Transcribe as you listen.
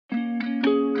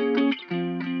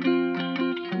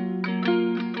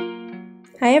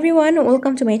Hi everyone,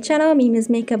 welcome to my channel, Mimi's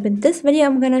Makeup. In this video,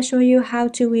 I'm gonna show you how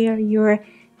to wear your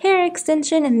hair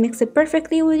extension and mix it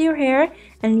perfectly with your hair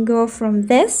and go from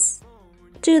this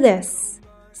to this.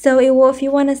 So if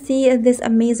you want to see this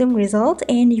amazing result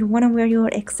and you want to wear your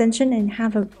extension and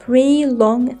have a pretty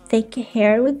long thick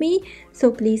hair with me,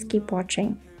 so please keep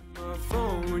watching.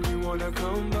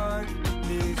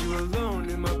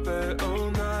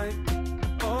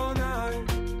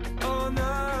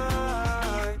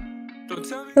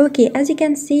 Okay, as you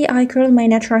can see, I curled my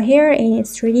natural hair and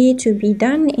it's ready to be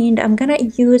done, and I'm gonna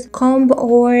use comb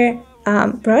or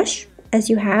brush as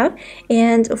you have,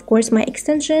 and of course my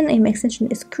extension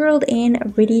is curled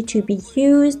and ready to be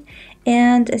used.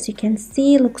 And as you can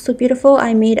see, it looks so beautiful.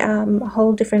 I made a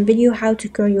whole different video how to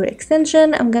curl your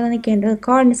extension. I'm gonna link in the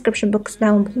card and description box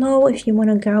down below if you want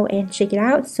to go and check it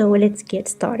out. So let's get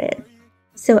started.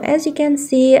 So as you can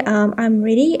see, I'm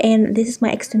ready, and this is my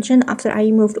extension after I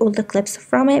removed all the clips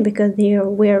from it because they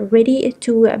were ready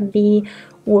to be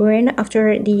worn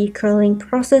after the curling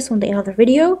process on the other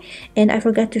video. And I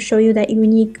forgot to show you that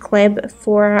unique clip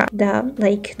for the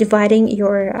dividing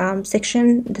your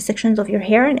the sections of your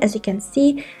hair. And as you can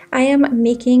see, I am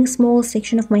making small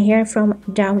section of my hair from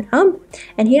down up,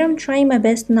 and here I'm trying my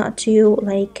best not to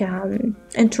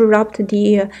interrupt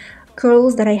the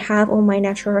curls that I have on my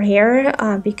natural hair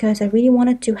because I really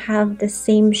wanted to have the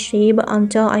same shape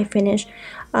until I finish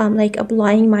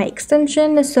applying my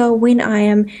extension. So when I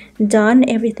am done,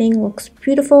 everything looks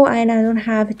beautiful and I don't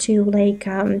have to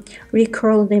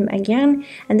recurl them again.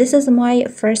 And this is my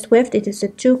first weft. It is a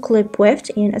 2-clip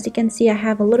weft, and as you can see, I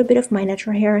have a little bit of my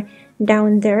natural hair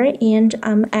down there, and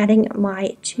I'm adding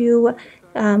my 2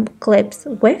 clips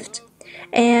weft.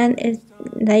 And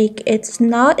it's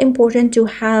not important to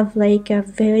have a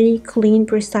very clean,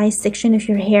 precise section of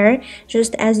your hair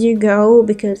just as you go,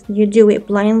 because you do it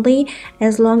blindly.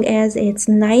 As long as it's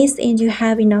nice and you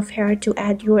have enough hair to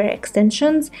add your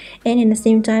extensions, and in the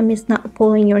same time it's not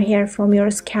pulling your hair from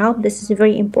your scalp. This is a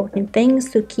very important thing,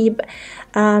 so keep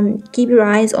your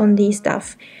eyes on these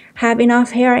stuff. Have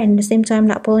enough hair and at the same time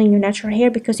not pulling your natural hair,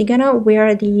 because you're gonna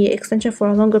wear the extension for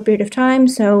a longer period of time,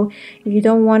 so you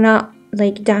don't wanna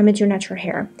damage your natural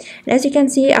hair. And as you can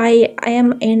see, I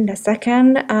am in the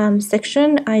second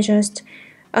section. I just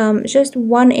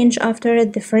 1 inch after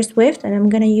the first weft, and I'm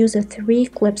gonna use a 3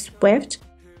 clips weft.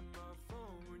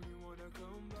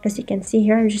 As you can see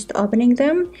here, I'm just opening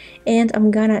them, and I'm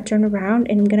gonna turn around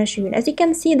and I'm gonna show you. As you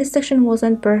can see, this section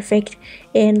wasn't perfect,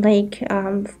 and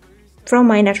from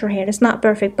my natural hair, it's not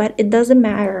perfect, but it doesn't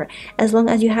matter as long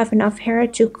as you have enough hair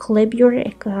to clip your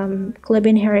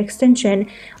clip-in hair extension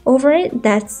over it.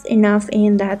 That's enough,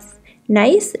 and that's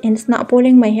nice, and it's not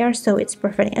pulling my hair, so it's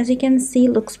perfect. As you can see,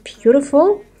 it looks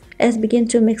beautiful. Let's begin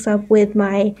to mix up with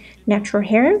my natural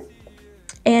hair.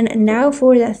 And now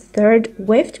for the third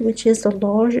weft, which is the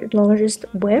largest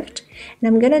weft, and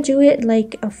I'm gonna do it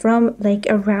from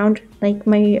around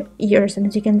my ears, and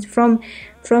as you can see,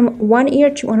 from one ear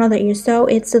to another ear, so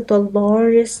it's the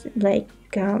largest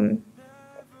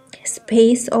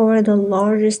space or the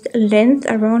largest length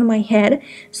around my head,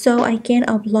 so I can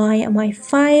apply my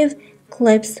 5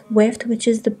 clips weft, which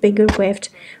is the bigger weft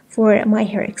for my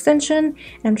hair extension.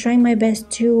 And I'm trying my best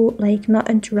to not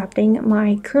interrupting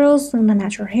my curls on the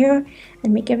natural hair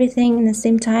and make everything in the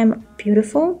same time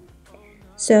beautiful.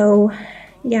 So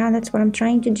yeah, that's what I'm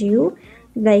trying to do,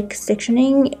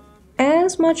 sectioning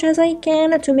as much as I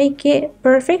can to make it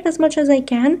perfect as much as I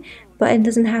can, but it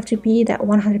doesn't have to be that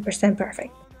 100%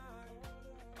 perfect.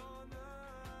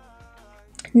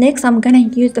 Next, I'm gonna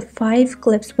use the 5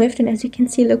 clips weft, and as you can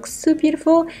see, it looks so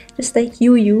beautiful, just like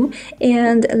you.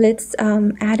 And let's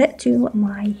add it to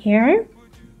my hair.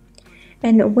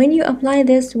 And when you apply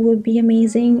this, it will be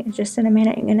amazing. Just in a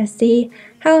minute, I'm gonna see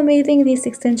how amazing this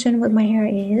extension with my hair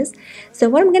is. So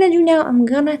what I'm gonna do now, I'm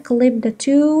gonna clip the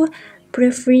 2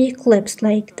 periphery clips,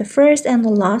 the first and the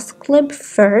last clip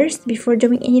first before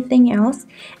doing anything else,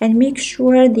 and make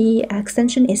sure the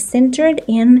extension is centered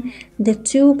and the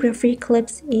 2 periphery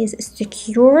clips is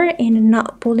secure and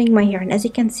not pulling my hair. And as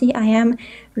you can see, I am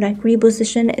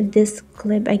reposition this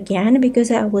clip again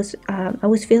because I was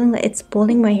feeling that it's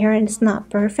pulling my hair and it's not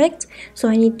perfect, so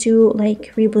I need to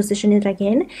reposition it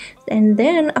again. And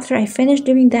then after I finish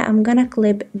doing that, I'm gonna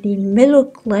clip the middle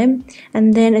clip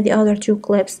and then the other 2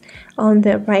 clips on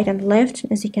the right and left.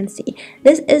 As you can see,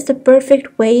 this is the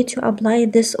perfect way to apply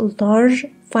this large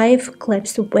 5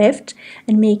 clips width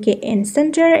and make it in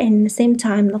center, and at the same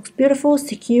time looks beautiful,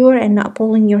 secure, and not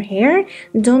pulling your hair.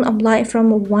 Don't apply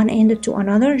from one end to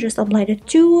another, just apply the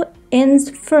two ends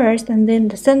first and then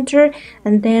the center,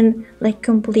 and then like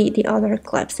complete the other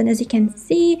clips. And as you can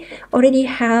see, already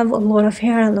have a lot of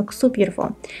hair and looks so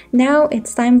beautiful. Now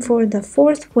it's time for the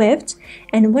fourth width,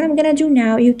 and what I'm gonna do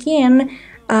now, you can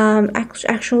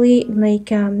actually like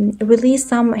release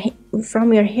some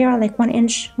from your hair, like 1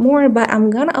 inch more, but I'm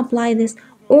gonna apply this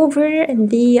over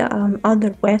the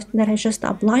other width that I just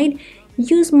applied.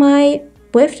 Use my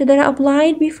width that I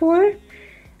applied before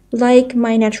like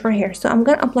my natural hair. So I'm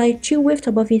gonna apply 2 widths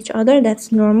above each other,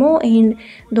 that's normal, and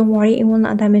don't worry, it will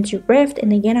not damage your rift.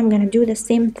 And again, I'm gonna do the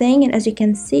same thing, and as you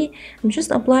can see, I'm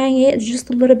just applying it just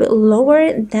a little bit lower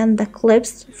than the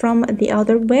clips from the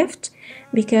other width,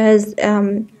 because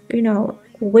you know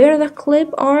where the clip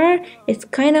are, it's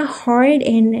kind of hard,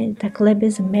 and the clip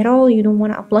is middle. You don't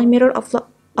want to apply middle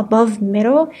above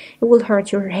middle, it will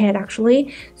hurt your head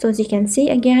actually. So as you can see,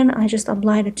 again, I just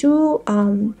applied the two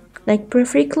like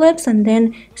periphery clips and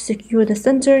then secure the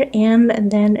center, and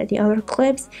then the other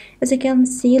clips, as you can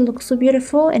see, looks so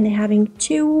beautiful. And having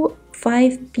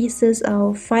 5 pieces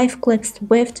of 5 clips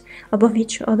width above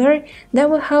each other, that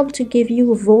will help to give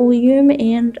you volume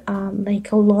and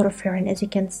like a lot of hair. And as you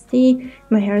can see,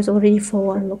 my hair is already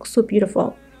full and looks so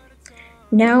beautiful.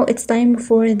 Now it's time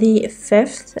for the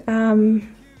fifth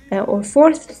or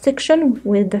fourth section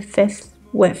with the 5th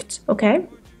width. Okay,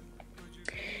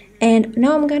 and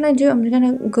now I'm gonna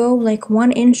go like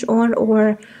 1 inch on,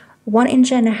 or 1.5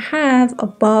 inches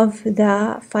above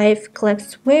the 5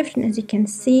 clips width. And as you can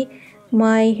see,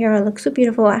 my hair looks so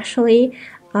beautiful actually,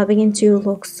 begin to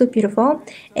look so beautiful.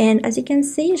 And as you can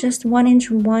see, just 1 inch,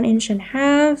 1.5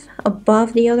 inches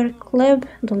above the other clip,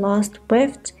 the last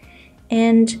width.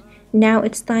 And now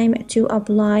it's time to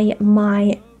apply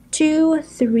my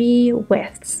 3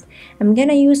 widths. I'm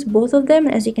gonna use both of them.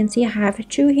 As you can see, I have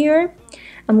 2 here.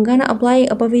 I'm gonna apply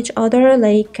above each other,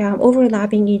 like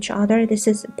overlapping each other. This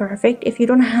is perfect if you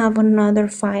don't have another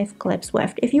 5 clips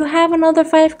width. If you have another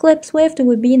 5 clips width, it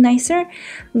would be nicer,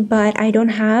 but I don't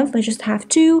have, I just have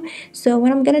 2. So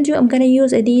what I'm gonna do, I'm gonna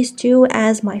use these 2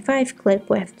 as my 5 clip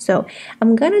width. So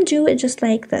I'm gonna do it just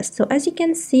like this. So as you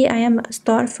can see, I am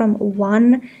start from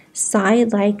one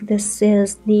side, like this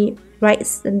is the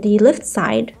left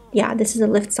side. Yeah, this is the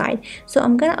left side. So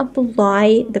I'm gonna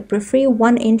apply the periphery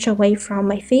 1 inch away from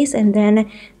my face, and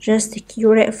then just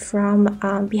secure it from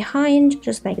behind,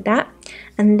 just like that,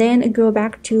 and then go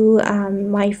back to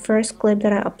my first clip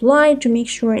that I applied to make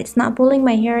sure it's not pulling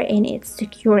my hair and it's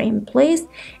secure in place,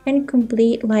 and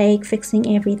complete like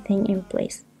fixing everything in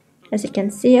place. As you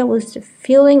can see, I was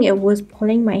feeling it was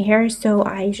pulling my hair, so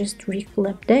I just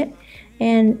re-clipped it.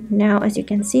 And now, as you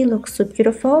can see, looks so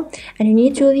beautiful. And you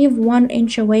need to leave 1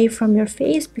 inch away from your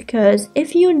face, because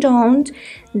if you don't,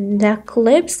 the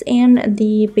clips and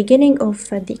the beginning of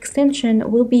the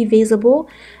extension will be visible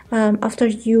after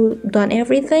you done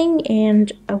everything,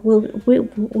 and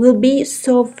will be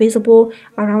so visible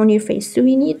around your face. So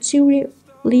you need to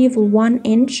leave 1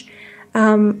 inch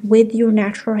with your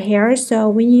natural hair. So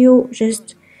when you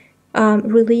just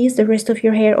release the rest of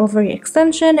your hair over your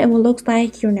extension, it will look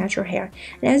like your natural hair.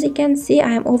 And as you can see,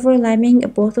 I am overlapping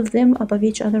both of them above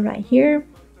each other right here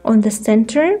on the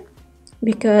center,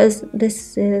 because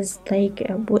this is like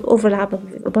overlap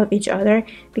above each other,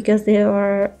 because they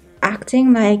are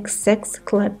acting like 6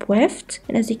 clip width.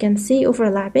 And as you can see,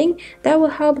 overlapping, that will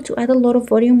help to add a lot of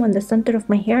volume on the center of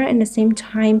my hair, and at the same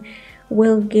time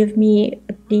will give me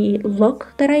the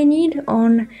look that I need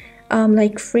on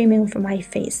like framing for my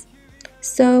face.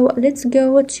 So let's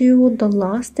go to the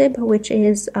last step, which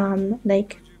is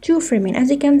like framing.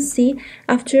 As you can see,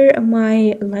 after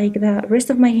my the rest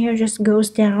of my hair just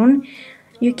goes down,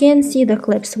 you can see the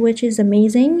clips, which is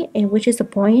amazing, and which is a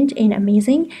point and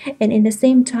amazing, and in the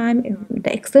same time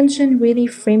the extension really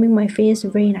framing my face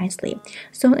very nicely.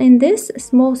 So in this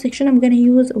small section, I'm gonna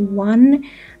use 1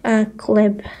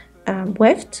 clip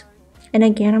width, and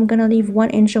again I'm gonna leave 1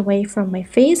 inch away from my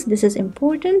face. This is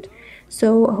important.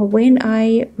 So when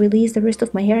I release the rest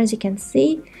of my hair, as you can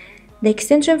see, the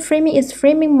extension framing is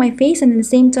framing my face, and at the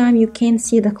same time you can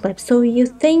see the clip, so you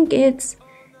think it's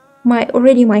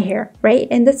already my hair, right?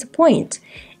 And that's the point.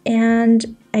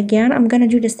 And again, I'm gonna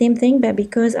do the same thing, but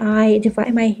because I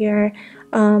divide my hair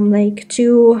like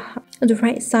to the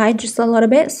right side just a little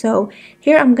bit, so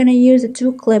here I'm gonna use a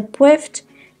 2 clip width,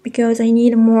 because I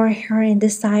need more hair in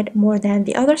this side more than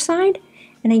the other side.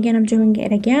 And again, I'm doing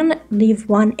it again, leave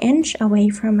 1 inch away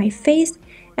from my face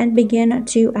and begin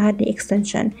to add the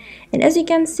extension. And as you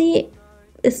can see,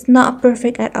 it's not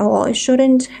perfect at all. It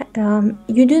shouldn't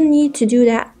you don't need to do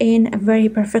that in a very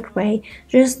perfect way.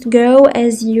 Just go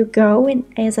as you go, and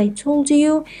as I told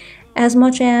you, as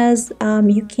much as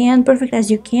you can, perfect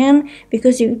as you can,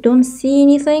 because you don't see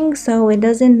anything, so it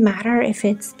doesn't matter if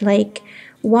it's like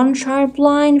one sharp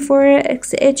line for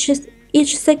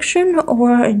each section,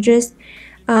 or just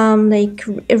like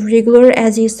irregular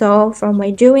as you saw from my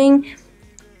doing.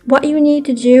 What you need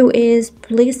to do is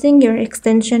placing your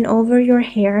extension over your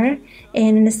hair,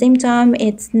 and at the same time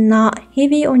it's not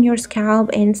heavy on your scalp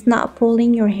and it's not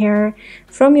pulling your hair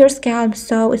from your scalp,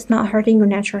 so it's not hurting your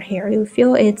natural hair. You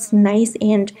feel it's nice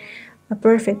and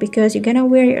perfect, because you're gonna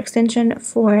wear your extension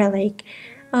for like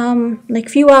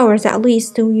few hours at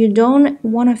least, so you don't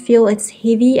want to feel it's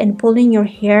heavy and pulling your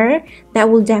hair. That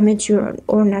will damage your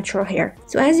or natural hair.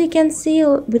 So as you can see,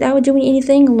 without doing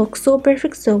anything, it looks so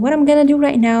perfect. So what I'm gonna do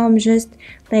right now, I'm just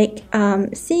like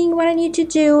seeing what I need to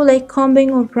do, like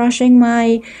combing or brushing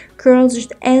my curls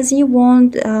just as you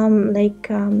want,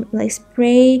 like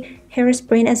spray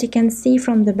hairspray, as you can see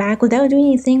from the back without doing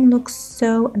anything, looks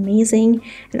so amazing.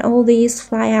 And all these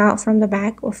fly out from the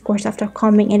back, of course, after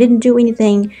combing. I didn't do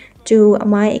anything to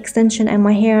my extension and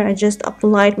my hair. I just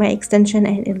applied my extension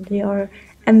and they are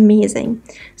amazing.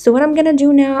 So what I'm gonna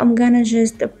do now, I'm gonna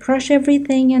just brush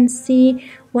everything and see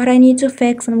what I need to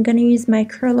fix. I'm gonna use my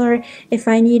curler if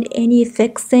I need any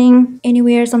fixing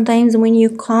anywhere. Sometimes when you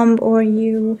comb or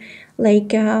you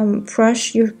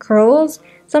brush your curls,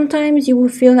 sometimes you will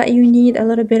feel that you need a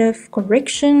little bit of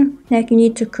correction, like you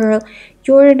need to curl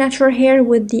your natural hair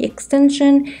with the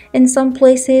extension. In some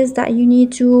places that you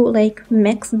need to like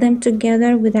mix them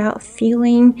together without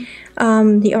feeling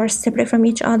they are separate from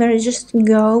each other. Just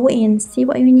go and see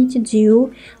what you need to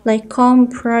do, like comb,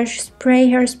 brush, spray,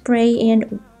 hairspray,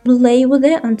 and play with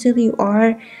it until you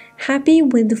are happy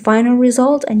with the final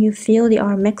result and you feel they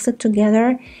are mixed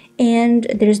together and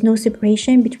there's no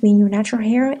separation between your natural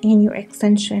hair and your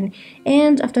extension.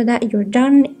 And after that, you're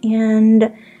done,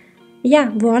 and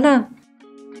yeah, voila.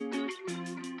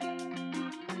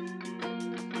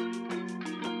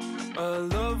 I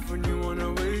love when you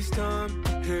wanna waste time,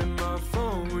 hit my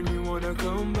phone when you wanna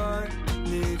come by,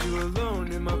 need you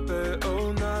alone in my bed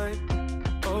all night,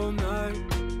 all night,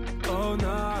 all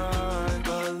night.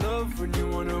 I love when you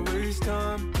wanna waste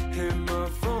time, hit my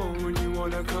phone when you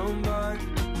wanna come by,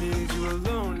 need you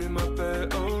alone in my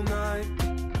bed all night,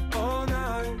 all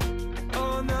night,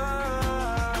 all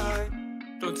night.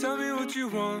 Don't tell me what you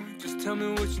want, just tell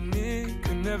me what you need.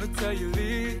 Could never tell you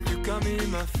leave, you got me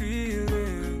in my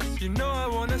feelings. You know I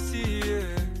wanna see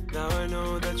it, now I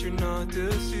know that you're not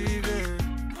deceiving.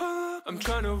 I'm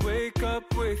trying to wake up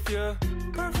with you,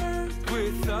 perfect,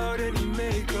 without any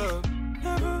makeup.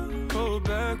 Never hold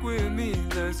back with me,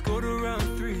 let's go to round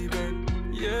 3, babe.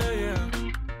 Yeah, yeah.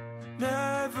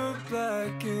 Never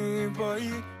black and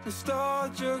white,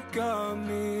 nostalgia got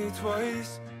me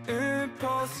twice.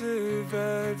 Impulsive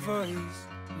advice,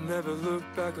 never look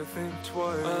back or think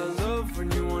twice. I love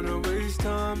when you wanna waste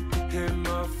time, hit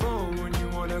my phone when you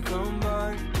wanna come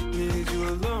by, need you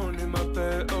alone in my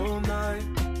bed all night,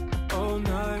 all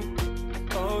night,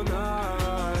 all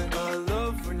night. I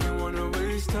love when you wanna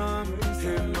waste time,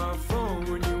 hit my phone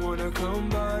when you wanna come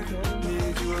by,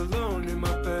 need you alone in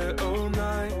my bed all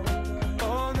night,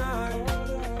 all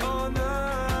night, all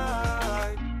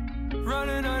night.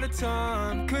 Running out of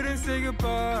time, couldn't say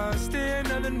goodbye, stay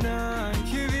another night,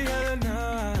 you be hella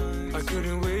nice. I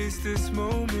couldn't waste this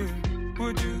moment,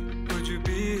 would you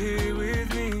be here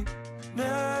with me?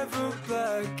 Never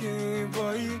black and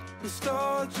white,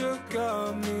 nostalgia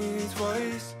got me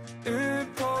twice.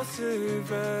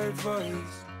 Impulsive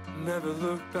advice, never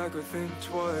look back or think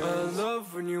twice. I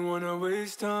love when you wanna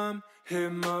waste time,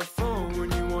 hit my phone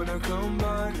when you wanna come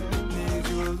by, need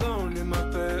you alone in my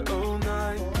bed all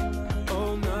night,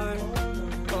 all night,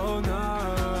 all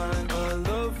night. I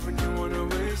love when you wanna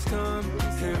waste time,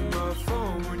 hit my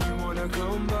phone when you wanna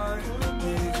come by,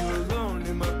 need you alone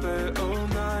in my bed all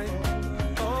night,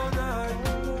 all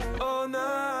night, all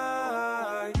night.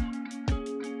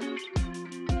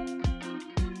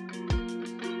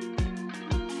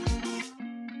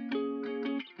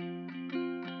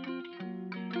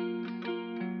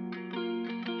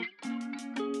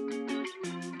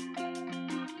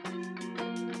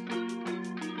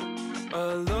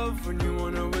 I love when you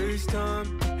wanna waste time,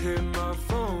 hit my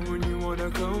phone when you wanna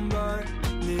come by,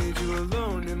 need you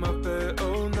alone in my bed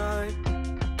all night,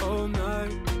 all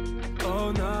night,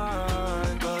 all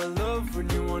night. I love when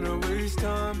you wanna waste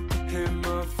time, hit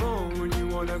my phone when you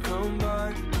wanna come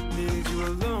by, need you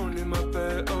alone in my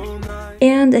bed all night.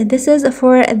 And this is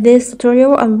for this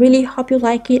tutorial. I really hope you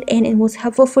like it and it was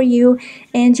helpful for you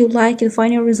and you like the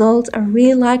final result. I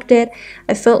really liked it.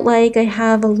 I felt like I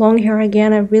have a long hair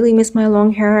again. I really miss my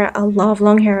long hair. I love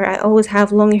long hair. I always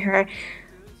have long hair.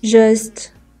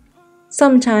 Just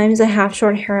sometimes I have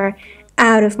short hair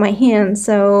out of my hands,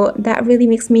 so that really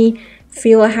makes me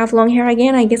feel I have long hair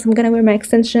again. I guess I'm gonna wear my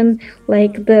extension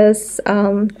like this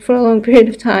for a long period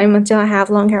of time until I have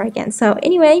long hair again. So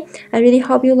anyway, I really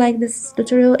hope you like this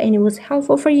tutorial and it was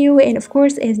helpful for you. And of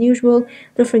course, as usual,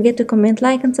 don't forget to comment,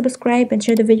 like, and subscribe, and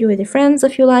share the video with your friends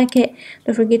if you like it.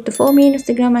 Don't forget to follow me on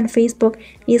Instagram and Facebook.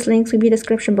 These links will be in the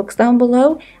description box down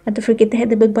below. And don't forget to hit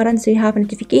the bell button so you have a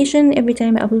notification every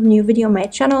time I upload a new video on my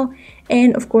channel.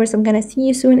 And of course, I'm gonna see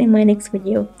you soon in my next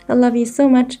video. I love you so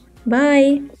much.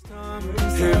 Bye!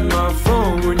 Hit my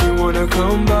phone when you wanna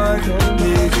come by.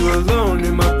 Need you alone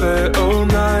in my bed all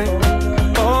night.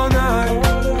 All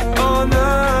night, all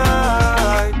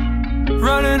night.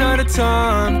 Running out of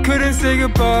time, couldn't say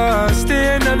goodbye.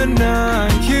 Stay another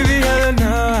night, you be hella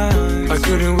nice. I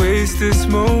couldn't waste this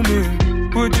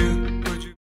moment, would you?